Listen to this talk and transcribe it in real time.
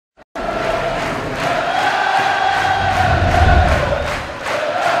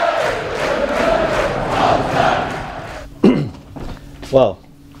Well,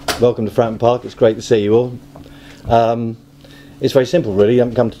 welcome to Fratton Park. It's great to see you all. It's very simple, really. You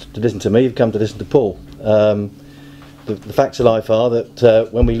haven't come to listen to me, you've come to listen to Paul. The facts of life are that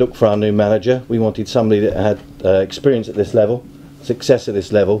when we looked for our new manager, we wanted somebody that had experience at this level, success at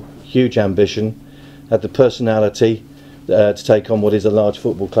this level, huge ambition, had the personality to take on what is a large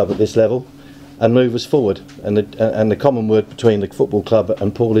football club at this level and move us forward. And the common word between the football club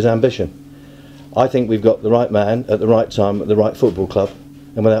and Paul is ambition. I think we've got the right man at the right time at the right football club,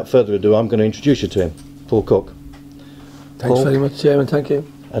 and without further ado, I'm going to introduce you to him, Paul Cook. Thanks Paul, very much, Chairman, thank you.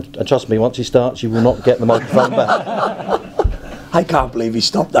 And trust me, once he starts, you will not get the microphone back. I can't believe he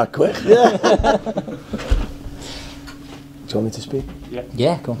stopped that quick. Yeah. Do you want me to speak? Yeah.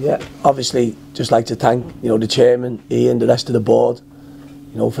 Yeah, go on. Yeah, obviously, just like to thank, the Chairman, Iain, the rest of the board,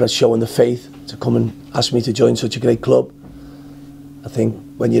 for showing the faith to come and ask me to join such a great club. I think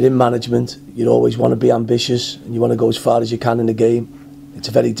when you're in management, you always want to be ambitious and you want to go as far as you can in the game. It's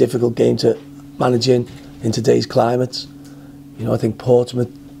a very difficult game to manage in today's climate. I think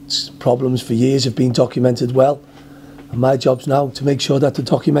Portsmouth's problems for years have been documented well, and my job's now to make sure that the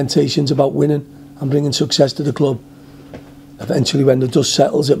documentation's about winning and bringing success to the club. Eventually, when the dust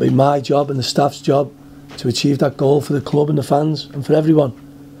settles, it'll be my job and the staff's job to achieve that goal for the club and the fans and for everyone.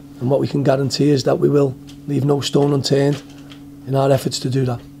 And what we can guarantee is that we will leave no stone unturned in our efforts to do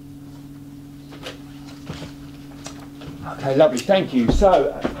that. Okay, lovely, thank you.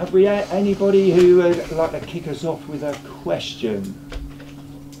 So, have we anybody who would like to kick us off with a question?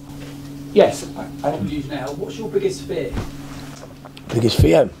 Yes. Now, what's your biggest fear? Biggest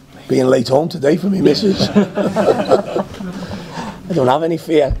fear? Being late home today for me, missus. I don't have any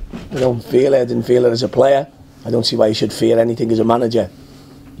fear. I don't feel it. I didn't feel it as a player. I don't see why you should fear anything as a manager.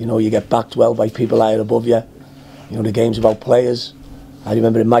 You get backed well by people higher above you. The game's about players. I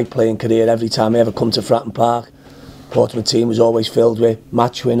remember in my playing career, every time I ever come to Fratton Park, Portsmouth team was always filled with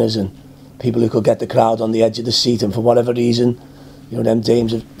match winners and people who could get the crowd on the edge of the seat, and for whatever reason, them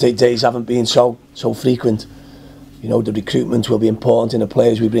days haven't been so frequent. The recruitment will be important in the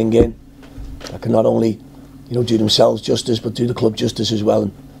players we bring in that can not only do themselves justice but do the club justice as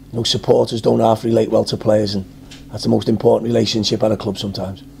well. And supporters don't half relate well to players, and that's the most important relationship at a club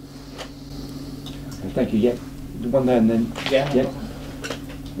sometimes. Okay, thank you. Yeah, the one there and then. Yeah.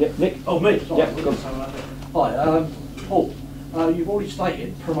 Nick. Oh, me. Sorry, yeah, go on. Hi, Paul. You've already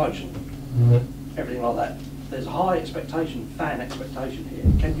stated promotion, everything like that. There's a high expectation, fan expectation here.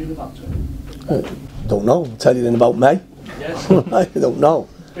 Can you live up to it? Don't know. I'll tell you then about me. Yes. I don't know.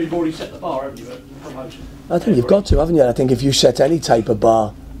 But you've already set the bar, haven't you, at promotion? I think you've got to, haven't you? I think if you set any type of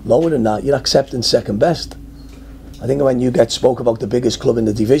bar lower than that, you're accepting second best. I think when you get spoke about the biggest club in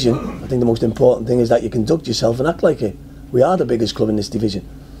the division, I think the most important thing is that you conduct yourself and act like it. We are the biggest club in this division.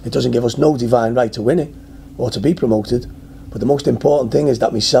 It doesn't give us no divine right to win it or to be promoted, but the most important thing is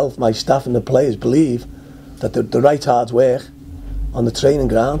that myself, my staff and the players believe that the right hard work on the training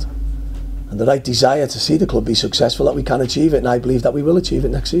ground and the right desire to see the club be successful, that we can achieve it, and I believe that we will achieve it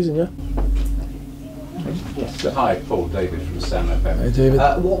next season, yeah. Yes. Hi, Paul, David from Sam FM. Hey, David.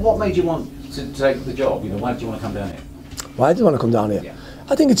 What made you want to take the job? Why did you want to come down here? Why do you want to come down here? Yeah.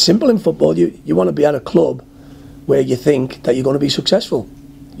 I think it's simple in football. You want to be at a club where you think that you're going to be successful.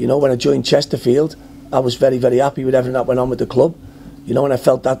 When I joined Chesterfield, I was very, very happy with everything that went on with the club. And I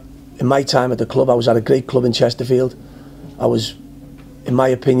felt that in my time at the club, I was at a great club in Chesterfield. I was, in my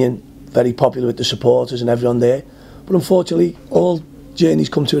opinion, very popular with the supporters and everyone there. But unfortunately, all journeys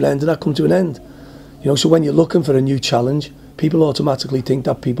come to an end, and that come to an end. So when you're looking for a new challenge, people automatically think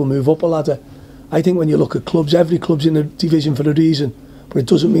that people move up a ladder. I think when you look at clubs, every club's in a division for a reason, but it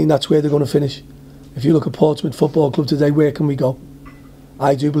doesn't mean that's where they're going to finish. If you look at Portsmouth Football Club today, where can we go?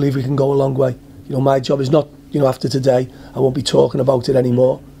 I do believe we can go a long way. My job is not, after today, I won't be talking about it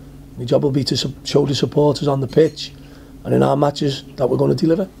anymore. My job will be to show the supporters on the pitch and in our matches that we're going to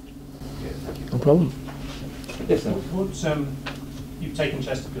deliver. Yeah, thank you. No problem. Yes, sir. You've taken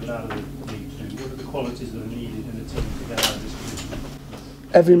Chesterfield out of the League Two. What are the qualities that are needed in the team to get out of this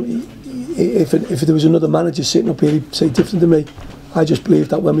position? If there was another manager sitting up here, he'd say different to me. I just believe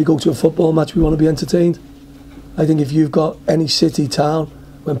that when we go to a football match, we want to be entertained. I think if you've got any city, town,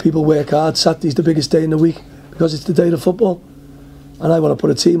 when people work hard, Saturday's the biggest day in the week because it's the day of football. And I want to put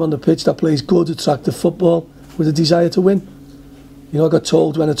a team on the pitch that plays good, attractive football with a desire to win. I got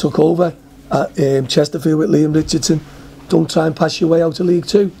told when I took over at Chesterfield with Liam Richardson, don't try and pass your way out of League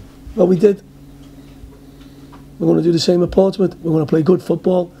Two. Well, we did. We're going to do the same at Portsmouth. We're going to play good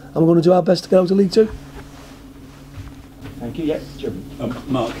football and we're going to do our best to get out of League Two. Thank you. Yeah, Jim.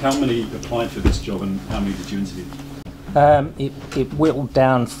 Mark, how many applied for this job and how many did you interview? It whittled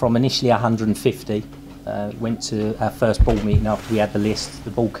down from initially 150 went to our first board meeting after we had the list.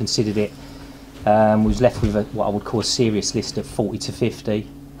 The board considered it. We was left with what I would call a serious list of 40 to 50.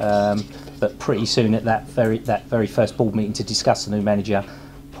 But pretty soon at that very first board meeting to discuss the new manager,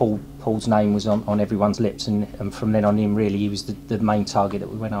 Paul's name was on everyone's lips, and from then on in, really, he was the main target that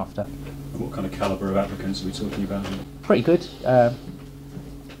we went after. What kind of calibre of applicants are we talking about? Pretty good.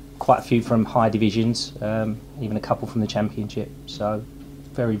 Quite a few from high divisions, even a couple from the Championship. So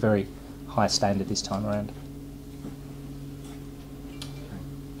very, very high standard this time around.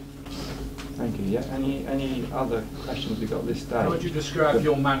 Thank you. Yeah. Any other questions we got at this stage? How would you describe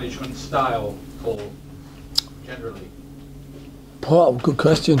your management style, Paul, generally? Paul, good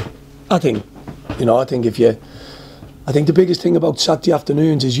question. I think the biggest thing about Saturday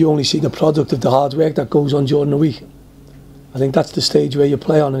afternoons is you only see the product of the hard work that goes on during the week. I think that's the stage where you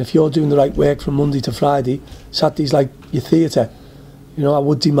play on, and if you're doing the right work from Monday to Friday, Saturday's like your theatre. You know, I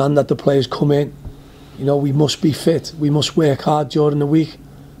would demand that the players come in. You know, we must be fit. We must work hard during the week.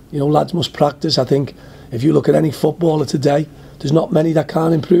 You know, lads must practice. I think if you look at any footballer today, there's not many that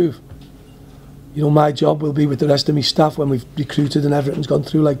can't improve. You know, my job will be with the rest of my staff when we've recruited and everything's gone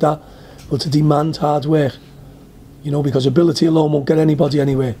through like that, but to demand hard work. You know, because ability alone won't get anybody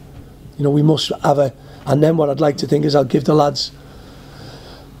anywhere. You know, we must have a... And then what I'd like to think is I'll give the lads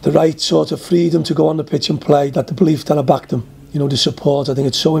the right sort of freedom to go on the pitch and play, that the belief that I back them. You know, the support. I think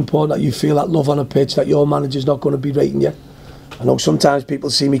it's so important that you feel that love on a pitch, that your manager's not going to be rating you. I know sometimes people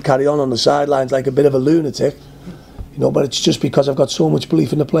see me carry on the sidelines like a bit of a lunatic, you know, but it's just because I've got so much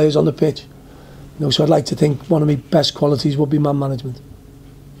belief in the players on the pitch. You know, so I'd like to think one of my best qualities would be man management.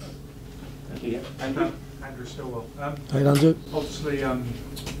 Thank you. Andrew Stillwell. Hi, Andrew. Obviously, you're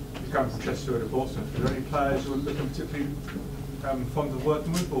going from Chester to Portsmouth. Are there any players who are looking particularly fond of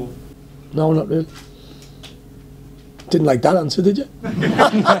working with, or? No, not really. Didn't like that answer, did you?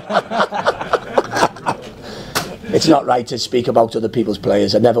 It's not right to speak about other people's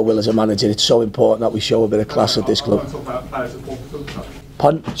players. I never will as a manager. It's so important that we show a bit of class at this club. I want to talk about players at Portsmouth.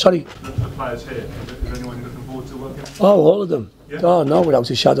 Pardon? Sorry? The players here. Is anyone you're looking forward to working with? Oh, all of them? Yeah. Oh, no, without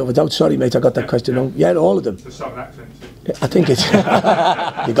a shadow of a doubt. Sorry, mate, I got that question wrong. Yeah, all of them. The southern accent. I think it's...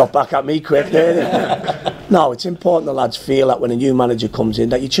 You got back at me quick there. No, it's important the lads feel that when a new manager comes in,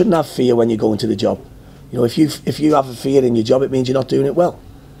 that you shouldn't have fear when you go into the job. You know, if you have a fear in your job, it means you're not doing it well.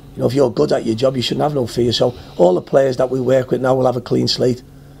 You know, if you're good at your job, you shouldn't have no fear. So all the players that we work with now will have a clean slate.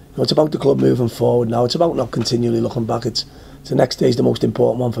 You know, it's about the club moving forward now. It's about not continually looking back. It's the next day is the most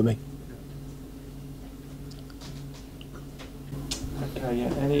important one for me. Okay,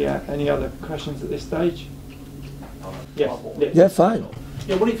 yeah. Any other questions at this stage? Yeah, fine.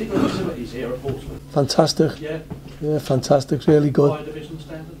 Yeah, what do you think of the facilities here at Portsmouth? Fantastic. Yeah. Yeah, fantastic. Really good. High division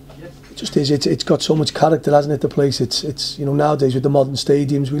standard. Yeah. It just is. It's got so much character, hasn't it? The place. It's you know, nowadays with the modern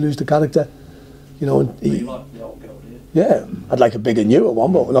stadiums, we lose the character. You know. And You like the old girl here? yeah, I'd like a bigger, newer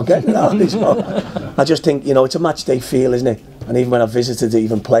one, but we're not getting that. So I just think, you know, it's a match day feel, isn't it? And even when I've visited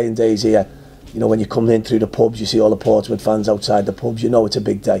even playing days here, you know, when you come in through the pubs, you see all the Portsmouth fans outside the pubs. You know, it's a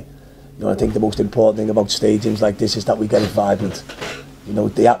big day. You know, I think the most important thing about stadiums like this is that we get it vibrant. You know,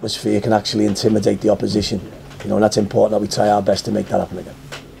 the atmosphere can actually intimidate the opposition. You know, and that's important that we try our best to make that happen again.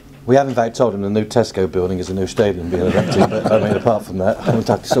 We have in fact told him the new Tesco building is a new stadium being erected, but I mean, apart from that, it's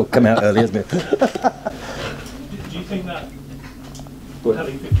had to sort of come out early, hasn't it? Do you think that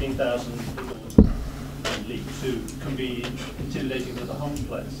having 15,000 people in League Two can be intimidating for the home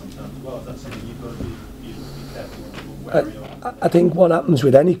players sometimes as well? Is that something you've got to be careful or wary of? I think what happens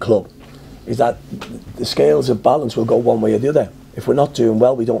with any club is that the scales of balance will go one way or the other. If we're not doing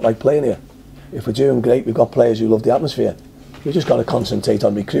well, we don't like playing here. If we're doing great, we've got players who love the atmosphere. We've just got to concentrate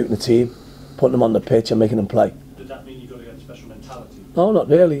on recruiting the team, putting them on the pitch and making them play. Does that mean you've got to get a special mentality? No, not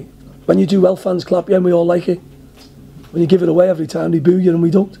really. When you do well, fans clap you and we all like it. When you give it away every time, they boo you and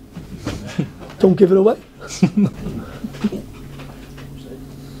we don't. Don't give it away.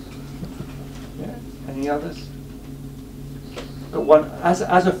 Yeah. Any others? Got one. As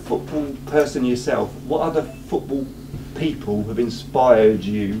a football person yourself, what other football people have inspired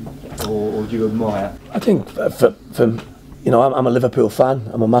you or do you admire? I think for you know, I'm a Liverpool fan.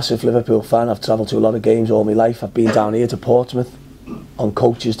 I'm a massive Liverpool fan. I've travelled to a lot of games all my life. I've been down here to Portsmouth on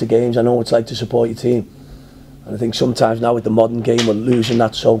coaches to games. I know what it's like to support your team. And I think sometimes now with the modern game we're losing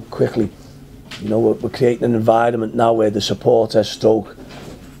that so quickly. You know, we're creating an environment now where the supporter stroke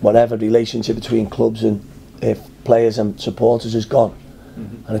whatever relationship between clubs and players and supporters is gone.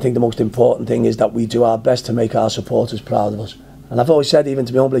 And I think the most important thing is that we do our best to make our supporters proud of us. And I've always said, even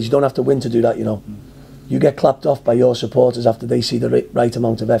to my own players, you don't have to win to do that, you know. You get clapped off by your supporters after they see the right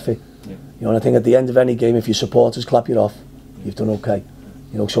amount of effort. Yeah. You know, and I think at the end of any game, if your supporters clap you off, you've done okay.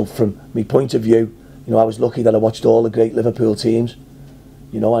 You know, so from my point of view, You know, I was lucky that I watched all the great Liverpool teams,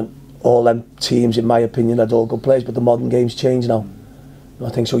 you know, and all them teams, in my opinion, had all good players, but the modern game's changed now. I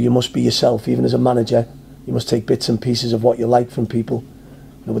think so. You must be yourself, even as a manager. You must take bits and pieces of what you like from people.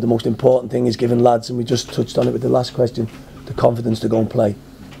 You know, but the most important thing is giving lads, and we just touched on it with the last question, the confidence to go and play.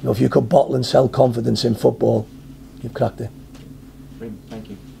 You know, if you could bottle and sell confidence in football, you've cracked it. Thank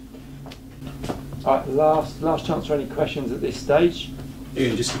you. Last chance for any questions at this stage.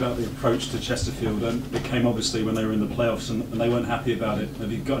 Iain, just about the approach to Chesterfield, it came obviously when they were in the playoffs and they weren't happy about it.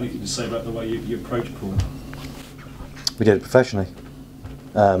 Have you got anything to say about the way you approached Paul? We did it professionally.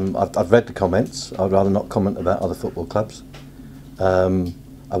 I've read the comments. I'd rather not comment about other football clubs.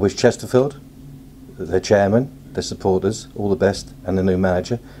 I wish Chesterfield, their chairman, their supporters, all the best, and the new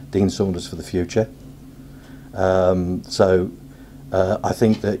manager, Dean Saunders, for the future. I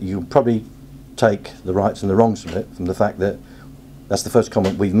think that you probably take the rights and the wrongs from it, from the fact that that's the first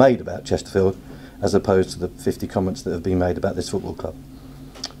comment we've made about Chesterfield, as opposed to the 50 comments that have been made about this football club.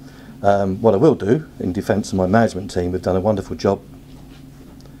 What I will do, in defence of my management team, we've done a wonderful job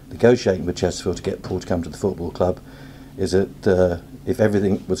negotiating with Chesterfield to get Paul to come to the football club, is that if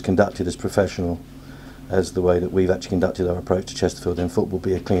everything was conducted as professional as the way that we've actually conducted our approach to Chesterfield, then football will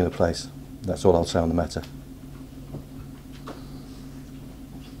be a cleaner place. That's all I'll say on the matter.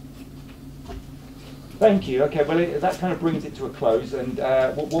 Thank you. Okay, well, that kind of brings it to a close, and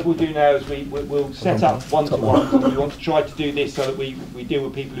what we'll do now is we'll set up one-to-one. We want to try to do this so that we deal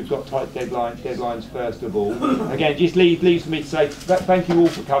with people who've got tight deadlines first of all. Again, just leaves me to say thank you all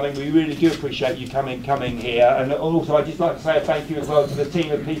for coming. We really do appreciate you coming here, and also I'd just like to say a thank you as well to the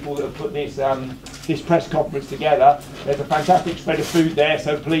team of people that have put this this press conference together. There's a fantastic spread of food there,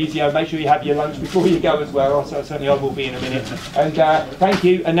 so please, make sure you have your lunch before you go as well. So certainly I will be in a minute. And thank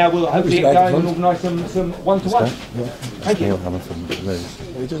you. And now we'll hopefully get going and organise some one-to-one. Yeah. Thank you.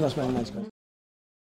 He doesn't ask many nice questions.